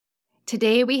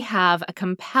Today, we have a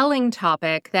compelling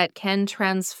topic that can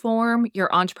transform your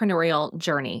entrepreneurial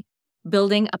journey: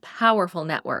 building a powerful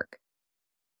network.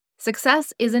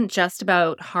 Success isn't just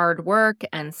about hard work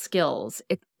and skills,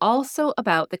 it's also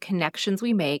about the connections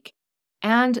we make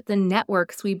and the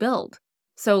networks we build.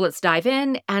 So let's dive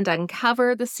in and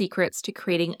uncover the secrets to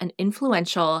creating an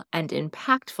influential and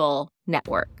impactful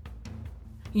network.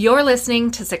 You're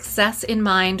listening to Success in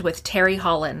Mind with Terry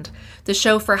Holland, the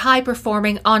show for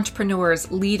high-performing entrepreneurs,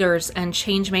 leaders, and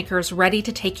changemakers ready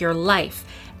to take your life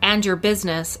and your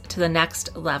business to the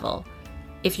next level.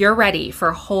 If you're ready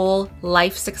for whole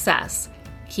life success,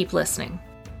 keep listening.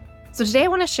 So today I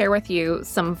want to share with you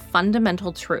some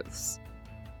fundamental truths.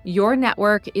 Your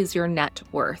network is your net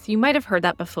worth. You might have heard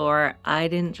that before. I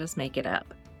didn't just make it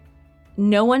up.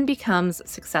 No one becomes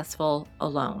successful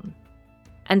alone.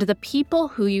 And the people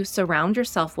who you surround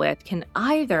yourself with can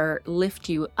either lift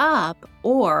you up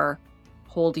or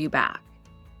hold you back.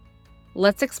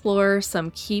 Let's explore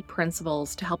some key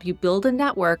principles to help you build a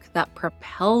network that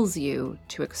propels you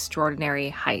to extraordinary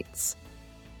heights.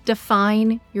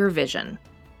 Define your vision.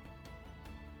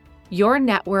 Your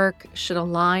network should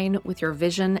align with your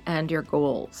vision and your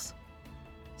goals.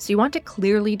 So you want to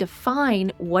clearly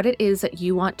define what it is that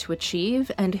you want to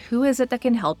achieve and who is it that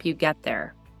can help you get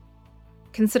there.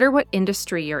 Consider what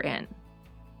industry you're in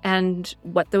and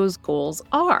what those goals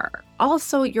are.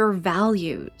 Also, your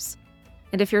values.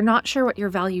 And if you're not sure what your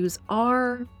values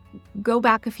are, go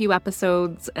back a few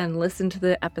episodes and listen to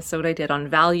the episode I did on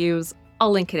values.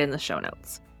 I'll link it in the show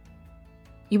notes.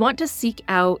 You want to seek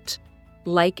out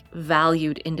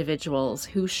like-valued individuals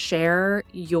who share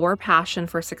your passion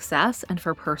for success and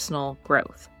for personal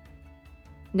growth.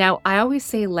 Now, I always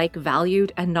say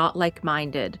like-valued and not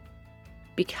like-minded,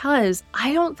 because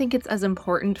I don't think it's as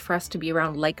important for us to be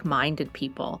around like-minded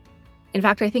people. In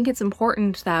fact, I think it's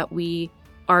important that we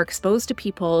are exposed to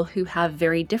people who have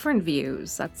very different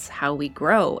views. That's how we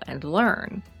grow and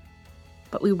learn.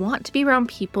 But we want to be around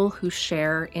people who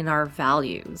share in our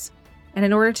values. And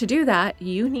in order to do that,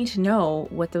 you need to know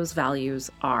what those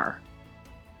values are.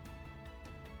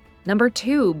 Number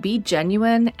 2, be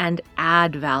genuine and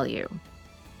add value.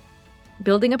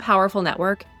 Building a powerful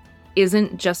network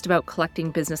isn't just about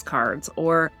collecting business cards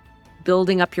or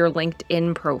building up your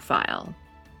LinkedIn profile.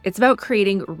 It's about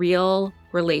creating real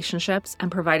relationships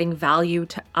and providing value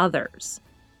to others.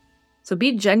 So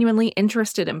be genuinely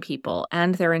interested in people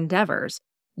and their endeavors.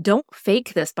 Don't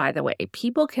fake this, by the way.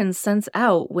 People can sense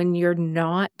out when you're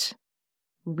not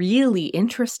really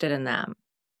interested in them.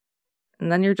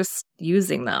 And then you're just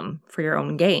using them for your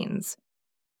own gains.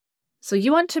 So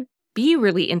you want to be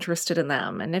really interested in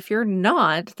them. And if you're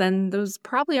not, then those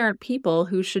probably aren't people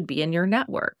who should be in your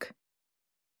network.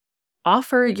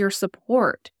 Offer your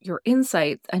support, your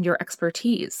insights, and your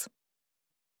expertise.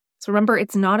 So remember,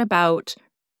 it's not about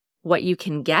what you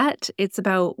can get, it's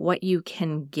about what you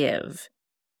can give.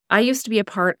 I used to be a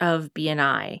part of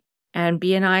BNI, and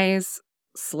BNI's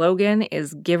slogan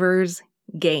is Givers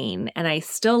Gain, and I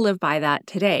still live by that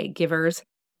today, Givers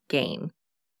Gain.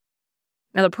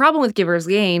 Now, the problem with Givers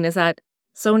Gain is that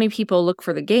so many people look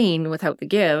for the gain without the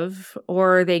give,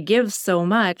 or they give so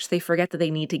much they forget that they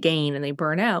need to gain and they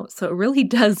burn out. So it really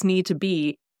does need to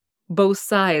be both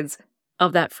sides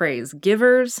of that phrase,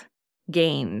 Givers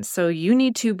Gain. So you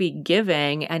need to be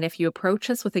giving, and if you approach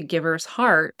this with a giver's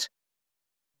heart,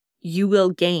 you will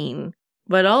gain,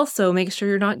 but also make sure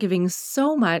you're not giving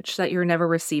so much that you're never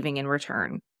receiving in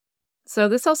return. So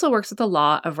this also works with the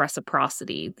law of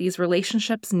reciprocity. These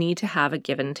relationships need to have a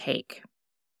give and take.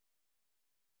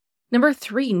 Number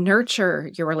 3, nurture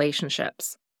your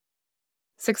relationships.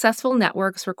 Successful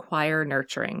networks require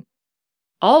nurturing.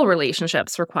 All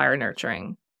relationships require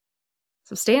nurturing.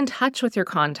 So stay in touch with your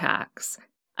contacts.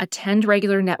 Attend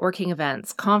regular networking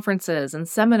events, conferences, and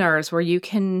seminars where you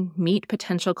can meet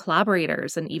potential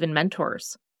collaborators and even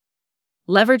mentors.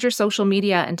 Leverage your social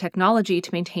media and technology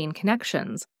to maintain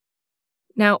connections.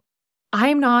 Now,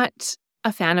 I'm not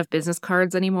a fan of business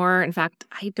cards anymore. In fact,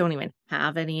 I don't even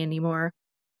have any anymore.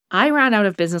 I ran out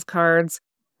of business cards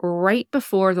right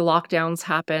before the lockdowns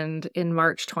happened in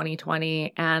March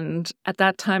 2020. And at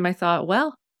that time, I thought,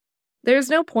 well, there's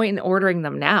no point in ordering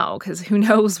them now because who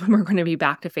knows when we're going to be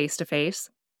back to face-to-face.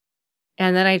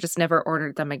 And then I just never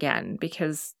ordered them again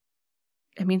because,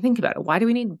 think about it. Why do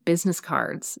we need business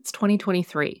cards? It's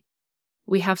 2023.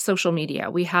 We have social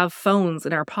media. We have phones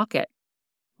in our pocket.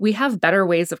 We have better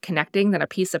ways of connecting than a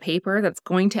piece of paper that's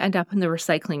going to end up in the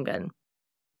recycling bin.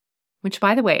 Which,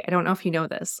 by the way, I don't know if you know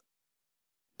this,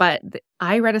 but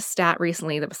I read a stat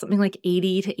recently that was something like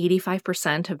 80 to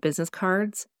 85% of business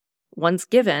cards, once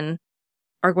given,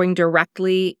 are going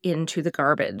directly into the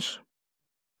garbage.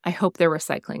 I hope they're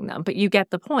recycling them. But you get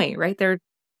the point, right?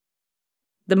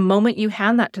 The moment you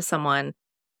hand that to someone,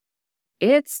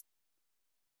 it's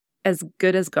as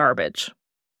good as garbage.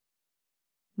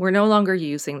 We're no longer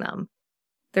using them.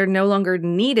 They're no longer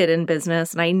needed in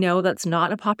business. And I know that's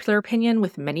not a popular opinion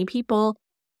with many people.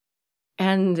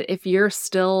 And if you're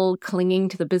still clinging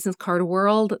to the business card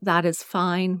world, that is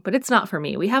fine, but it's not for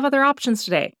me. We have other options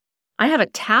today. I have a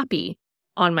Tappy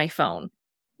on my phone,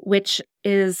 which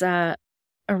is a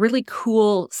really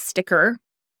cool sticker,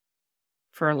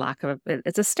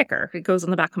 it's a sticker. It goes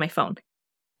on the back of my phone.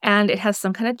 And it has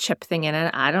some kind of chip thing in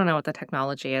it. I don't know what the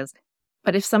technology is.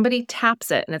 But if somebody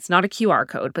taps it, and it's not a QR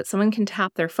code, but someone can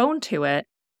tap their phone to it,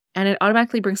 and it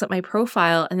automatically brings up my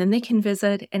profile, and then they can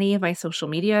visit any of my social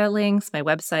media links, my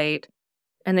website,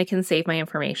 and they can save my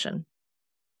information.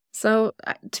 So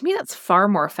to me, that's far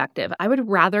more effective. I would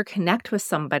rather connect with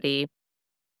somebody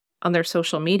on their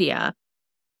social media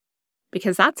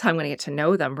because that's how I'm going to get to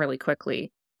know them really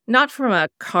quickly. Not from a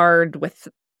card with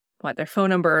their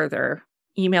phone number, their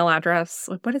email address.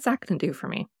 What is that going to do for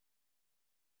me?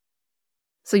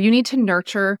 So you need to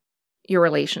nurture your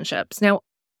relationships. Now,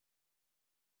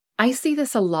 I see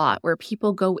this a lot where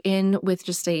people go in with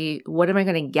just a what am I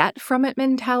going to get from it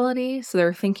mentality. So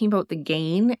they're thinking about the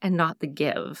gain and not the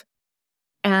give.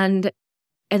 And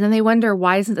then they wonder,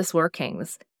 why isn't this working?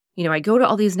 I go to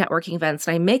all these networking events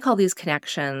and I make all these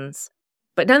connections,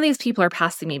 but none of these people are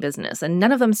passing me business and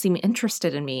none of them seem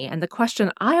interested in me. And the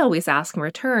question I always ask in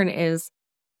return is,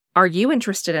 are you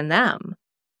interested in them?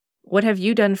 What have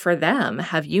you done for them?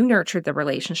 Have you nurtured the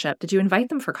relationship? Did you invite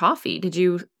them for coffee? Did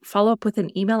you follow up with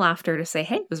an email after to say,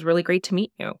 hey, it was really great to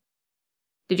meet you?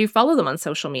 Did you follow them on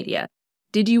social media?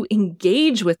 Did you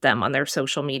engage with them on their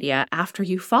social media after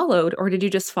you followed, or did you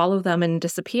just follow them and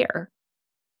disappear?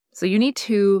 So you need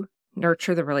to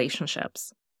nurture the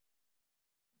relationships.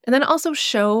 And then also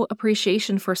show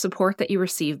appreciation for support that you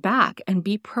receive back and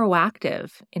be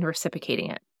proactive in reciprocating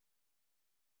it.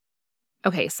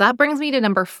 Okay, so that brings me to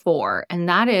number 4, and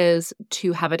that is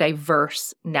to have a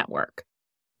diverse network.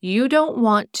 You don't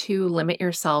want to limit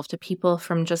yourself to people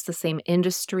from just the same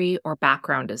industry or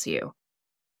background as you.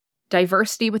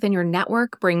 Diversity within your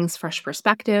network brings fresh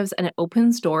perspectives and it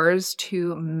opens doors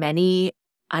to many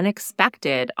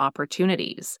unexpected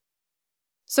opportunities.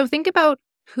 So think about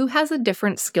who has a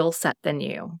different skill set than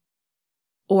you,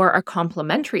 or a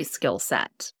complementary skill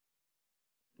set.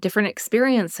 Different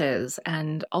experiences,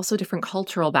 and also different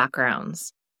cultural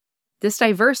backgrounds. This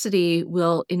diversity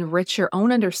will enrich your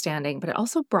own understanding, but it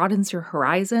also broadens your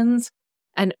horizons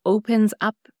and opens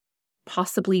up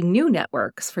possibly new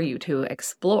networks for you to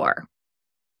explore.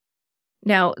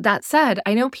 Now, that said,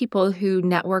 I know people who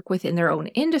network within their own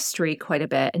industry quite a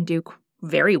bit and do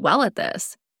very well at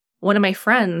this. One of my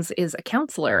friends is a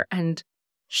counselor, and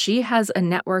she has a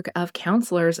network of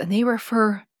counselors, and they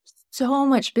refer so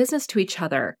much business to each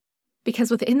other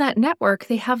because within that network,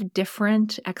 they have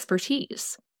different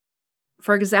expertise.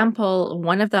 For example,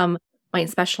 one of them might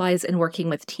specialize in working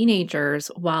with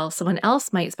teenagers, while someone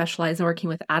else might specialize in working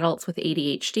with adults with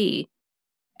ADHD.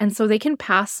 And so they can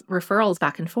pass referrals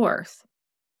back and forth.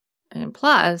 And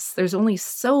plus, there's only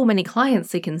so many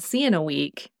clients they can see in a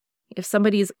week. If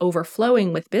somebody's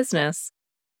overflowing with business,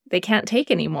 they can't take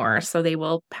anymore, so they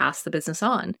will pass the business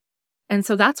on. And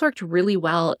so that's worked really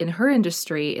well in her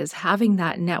industry, is having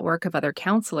that network of other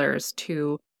counselors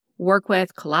to work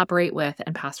with, collaborate with,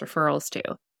 and pass referrals to.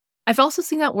 I've also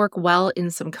seen that work well in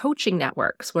some coaching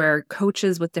networks where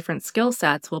coaches with different skill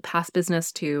sets will pass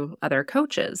business to other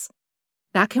coaches.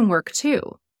 That can work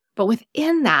too. But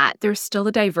within that, there's still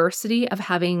the diversity of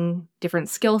having different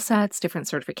skill sets, different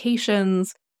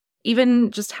certifications, even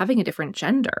just having a different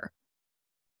gender.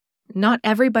 Not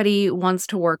everybody wants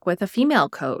to work with a female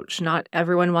coach. Not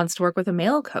everyone wants to work with a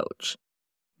male coach.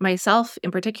 Myself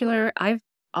in particular, I've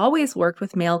always worked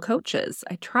with male coaches.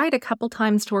 I tried a couple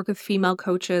times to work with female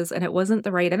coaches and it wasn't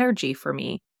the right energy for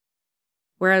me.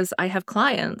 Whereas I have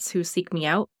clients who seek me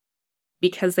out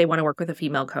because they want to work with a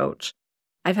female coach.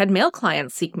 I've had male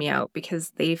clients seek me out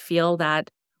because they feel that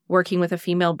working with a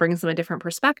female brings them a different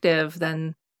perspective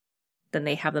than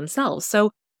they have themselves.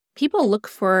 So people look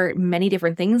for many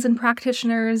different things in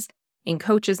practitioners, in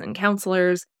coaches and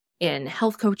counselors, in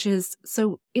health coaches.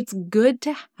 So it's good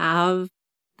to have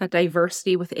that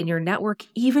diversity within your network,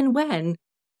 even when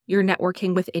you're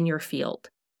networking within your field,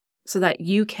 so that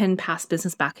you can pass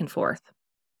business back and forth.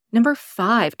 Number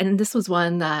 5, and this was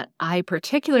one that I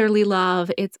particularly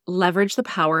love, it's leverage the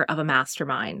power of a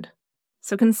mastermind.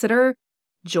 So consider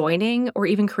joining or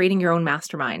even creating your own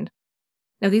mastermind.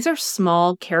 Now, these are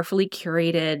small, carefully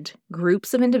curated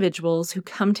groups of individuals who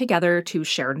come together to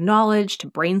share knowledge, to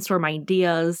brainstorm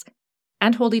ideas,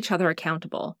 and hold each other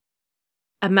accountable.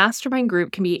 A mastermind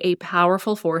group can be a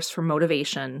powerful force for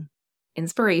motivation,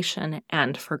 inspiration,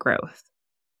 and for growth.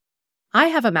 I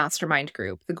have a mastermind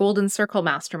group, the Golden Circle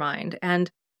Mastermind,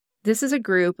 and this is a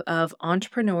group of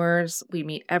entrepreneurs. We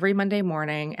meet every Monday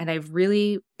morning, and I've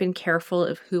really been careful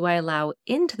of who I allow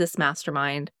into this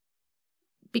mastermind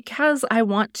because I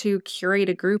want to curate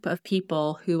a group of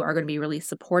people who are going to be really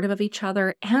supportive of each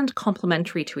other and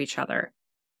complementary to each other,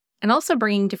 and also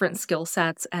bringing different skill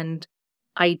sets and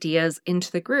ideas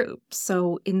into the group.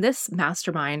 So in this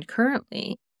mastermind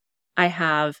currently, I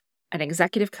have an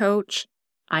executive coach,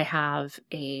 I have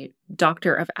a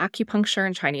doctor of acupuncture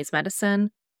and Chinese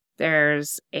medicine,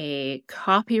 there's a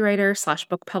copywriter /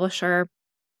 book publisher,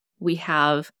 we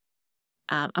have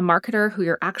a marketer who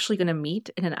you're actually going to meet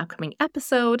in an upcoming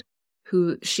episode,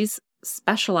 who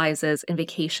specializes in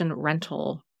vacation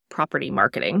rental property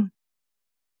marketing.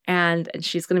 And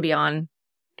she's going to be on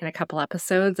in a couple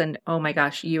episodes. And oh my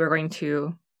gosh, you are going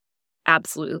to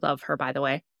absolutely love her, by the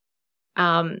way.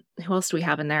 Who else do we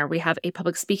have in there? We have a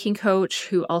public speaking coach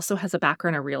who also has a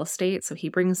background in real estate. So he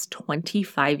brings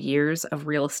 25 years of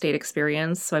real estate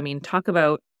experience. So, I mean, talk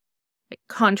about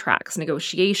contracts,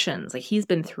 negotiations, he's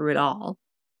been through it all.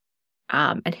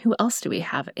 And who else do we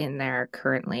have in there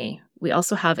currently? We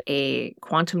also have a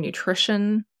quantum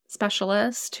nutrition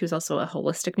specialist who's also a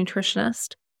holistic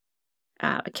nutritionist,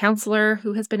 a counselor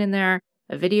who has been in there,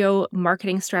 a video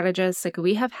marketing strategist.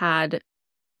 We have had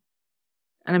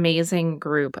an amazing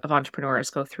group of entrepreneurs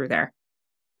go through there.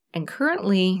 And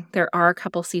currently, there are a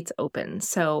couple seats open.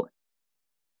 So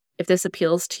if this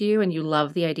appeals to you and you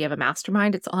love the idea of a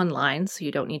mastermind, it's online, so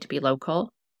you don't need to be local.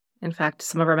 In fact,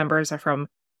 some of our members are from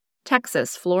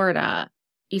Texas, Florida,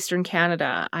 Eastern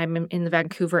Canada. I'm in the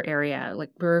Vancouver area.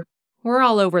 We're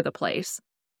all over the place.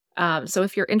 So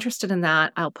if you're interested in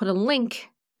that, I'll put a link.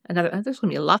 There's going to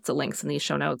be lots of links in these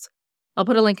show notes. I'll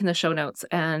put a link in the show notes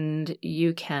and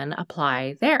you can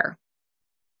apply there.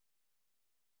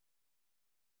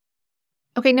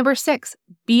 Okay, number 6,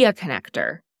 be a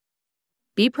connector.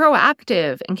 Be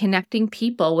proactive in connecting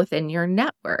people within your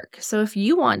network. So if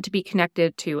you want to be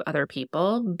connected to other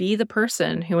people, be the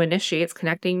person who initiates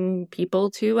connecting people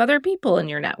to other people in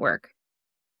your network.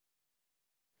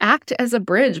 Act as a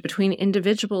bridge between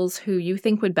individuals who you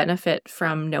think would benefit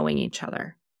from knowing each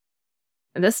other.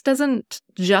 And this doesn't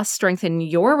just strengthen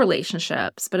your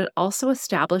relationships, but it also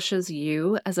establishes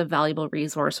you as a valuable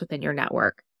resource within your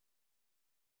network.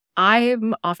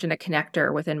 I'm often a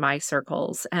connector within my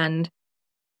circles, and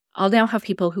I'll now have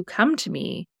people who come to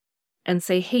me and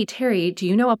say, hey, Terry, do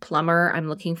you know a plumber? I'm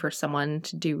looking for someone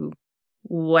to do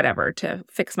whatever, to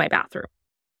fix my bathroom.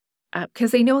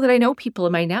 Because they know that I know people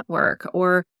in my network.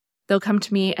 Or they'll come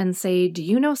to me and say, do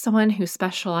you know someone who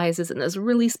specializes in this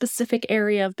really specific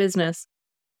area of business?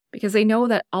 Because they know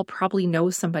that I'll probably know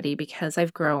somebody because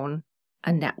I've grown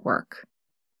a network.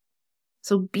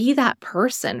 So be that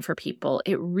person for people.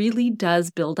 It really does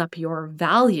build up your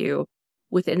value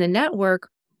within the network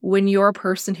when you're a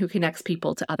person who connects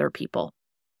people to other people.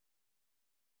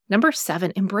 Number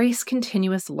 7, embrace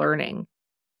continuous learning.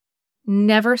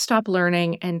 Never stop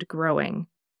learning and growing.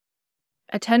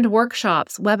 Attend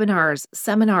workshops, webinars,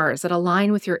 seminars that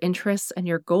align with your interests and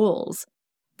your goals.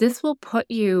 This will put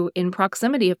you in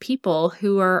proximity of people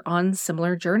who are on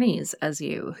similar journeys as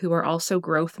you, who are also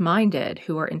growth-minded,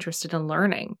 who are interested in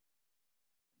learning.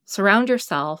 Surround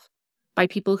yourself by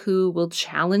people who will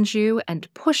challenge you and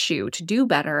push you to do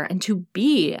better and to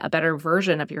be a better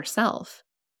version of yourself.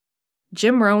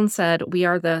 Jim Rohn said, we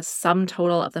are the sum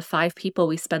total of the 5 people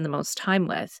we spend the most time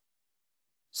with.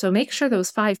 So make sure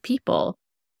those 5 people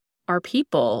are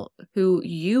people who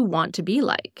you want to be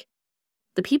like.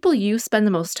 The people you spend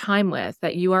the most time with,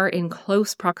 that you are in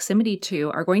close proximity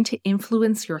to, are going to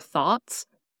influence your thoughts,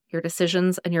 your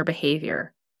decisions, and your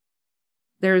behavior.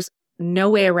 There's no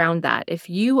way around that. If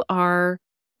you are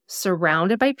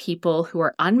surrounded by people who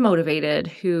are unmotivated,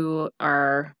 who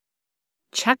are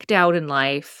checked out in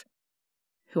life,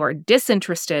 who are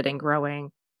disinterested in growing,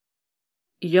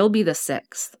 you'll be the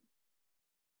 6th.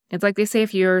 It's like they say,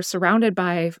 if you're surrounded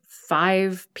by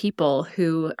 5 people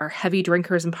who are heavy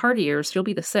drinkers and partiers, you'll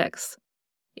be the 6th.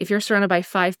 If you're surrounded by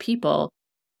 5 people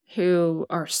who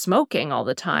are smoking all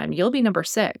the time, you'll be number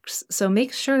 6. So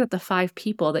make sure that the 5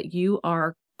 people that you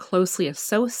are closely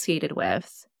associated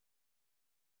with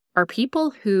are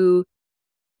people who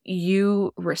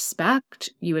you respect,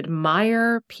 you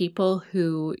admire, people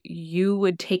who you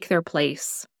would take their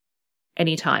place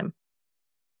anytime.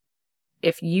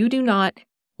 If you do not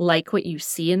like what you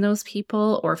see in those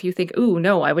people, or if you think, ooh,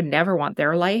 no, I would never want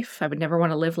their life, I would never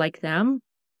want to live like them,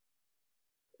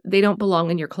 they don't belong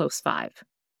in your close five.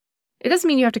 It doesn't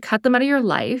mean you have to cut them out of your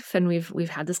life, and we've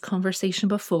had this conversation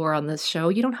before on this show.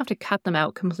 You don't have to cut them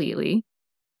out completely,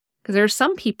 because there are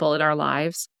some people in our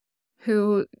lives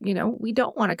who, we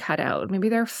don't want to cut out. Maybe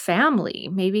they're family,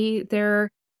 maybe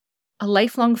they're a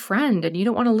lifelong friend, and you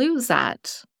don't want to lose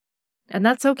that. And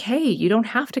that's okay. You don't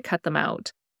have to cut them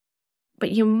out.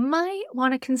 But you might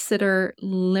want to consider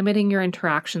limiting your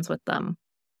interactions with them,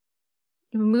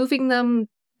 moving them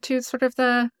to sort of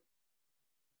the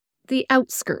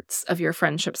outskirts of your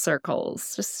friendship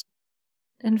circles,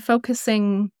 and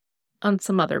focusing on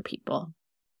some other people.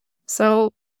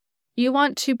 So you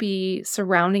want to be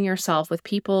surrounding yourself with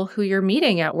people who you're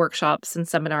meeting at workshops and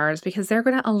seminars, because they're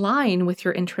going to align with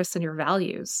your interests and your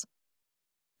values.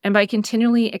 And by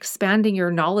continually expanding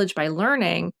your knowledge by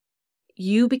learning,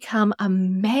 you become a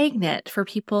magnet for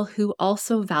people who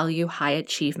also value high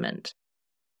achievement.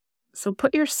 So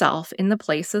put yourself in the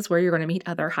places where you're going to meet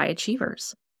other high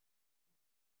achievers.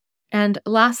 And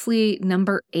lastly,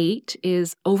 number 8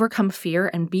 is overcome fear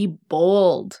and be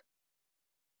bold.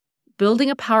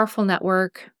 Building a powerful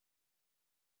network,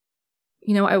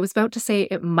 I was about to say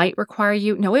it might require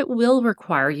you. No, it will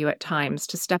require you at times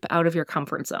to step out of your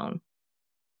comfort zone.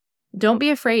 Don't be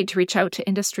afraid to reach out to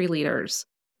industry leaders,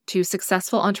 to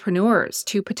successful entrepreneurs,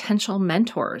 to potential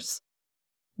mentors.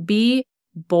 Be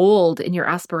bold in your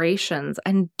aspirations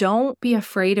and don't be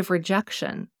afraid of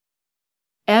rejection.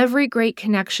 Every great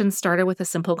connection started with a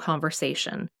simple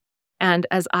conversation. And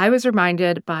as I was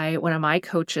reminded by one of my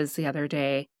coaches the other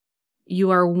day,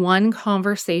 you are one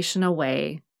conversation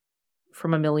away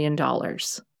from $1 million.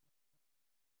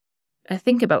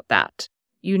 Think about that.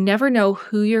 You never know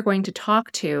who you're going to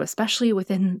talk to, especially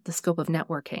within the scope of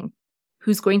networking,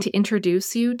 who's going to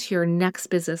introduce you to your next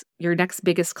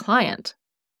biggest client,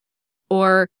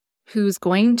 or who's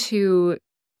going to,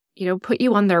 put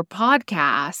you on their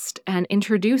podcast and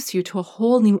introduce you to a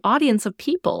whole new audience of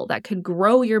people that could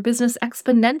grow your business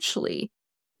exponentially.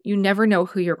 You never know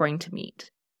who you're going to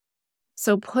meet.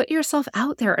 So put yourself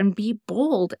out there and be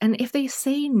bold. And if they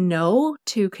say no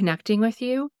to connecting with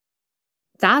you,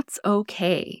 that's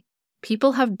okay.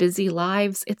 People have busy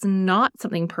lives. It's not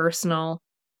something personal.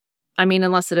 I mean,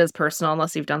 unless it is personal,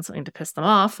 unless you've done something to piss them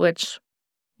off, which,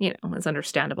 is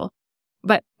understandable.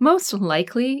 But most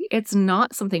likely, it's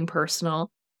not something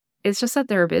personal. It's just that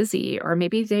they're busy, or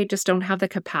maybe they just don't have the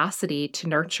capacity to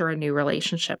nurture a new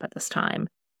relationship at this time.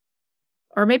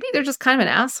 Or maybe they're just kind of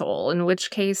an asshole, in which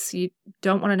case you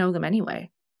don't want to know them anyway.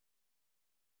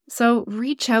 So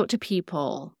reach out to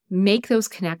people, make those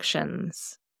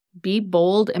connections, be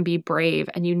bold and be brave,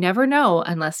 and you never know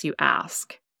unless you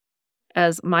ask.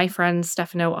 As my friend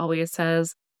Stefano always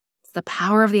says, it's the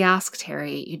power of the ask,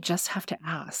 Terry. You just have to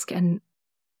ask. And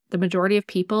the majority of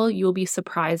people you will be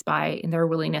surprised by in their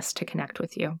willingness to connect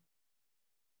with you.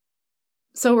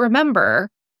 So remember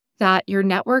that your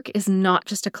network is not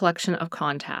just a collection of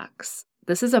contacts.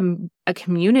 This is a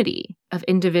community of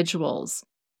individuals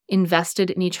invested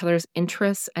in each other's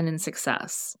interests and in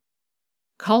success.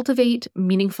 Cultivate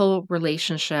meaningful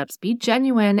relationships, be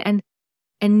genuine, and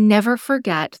never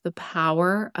forget the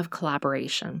power of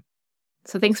collaboration.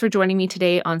 So thanks for joining me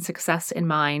today on Success in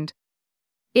Mind.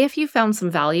 If you found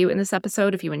some value in this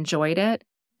episode, if you enjoyed it,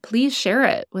 please share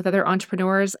it with other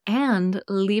entrepreneurs and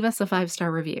leave us a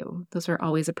 5-star review. Those are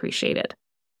always appreciated.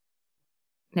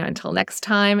 Now, until next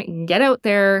time, get out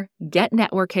there, get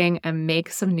networking, and make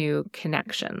some new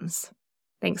connections.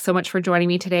 Thanks so much for joining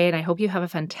me today, and I hope you have a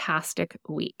fantastic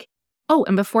week. Oh,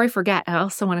 and before I forget, I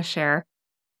also want to share,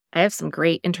 I have some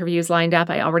great interviews lined up.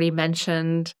 I already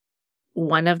mentioned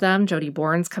one of them, Jody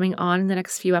Bourne's coming on in the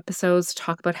next few episodes to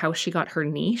talk about how she got her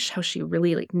niche, how she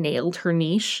really nailed her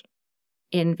niche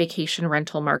in vacation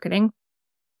rental marketing.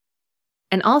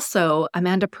 And also,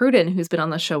 Amanda Pruden, who's been on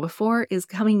the show before, is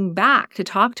coming back to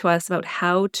talk to us about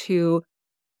how to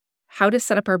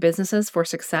set up our businesses for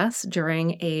success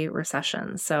during a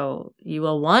recession. So you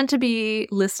will want to be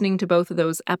listening to both of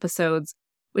those episodes,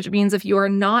 which means if you are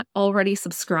not already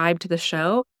subscribed to the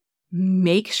show,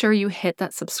 make sure you hit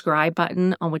that subscribe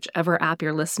button on whichever app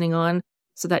you're listening on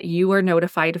so that you are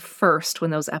notified first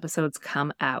when those episodes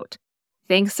come out.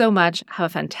 Thanks so much. Have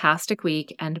a fantastic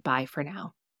week, and bye for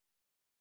now.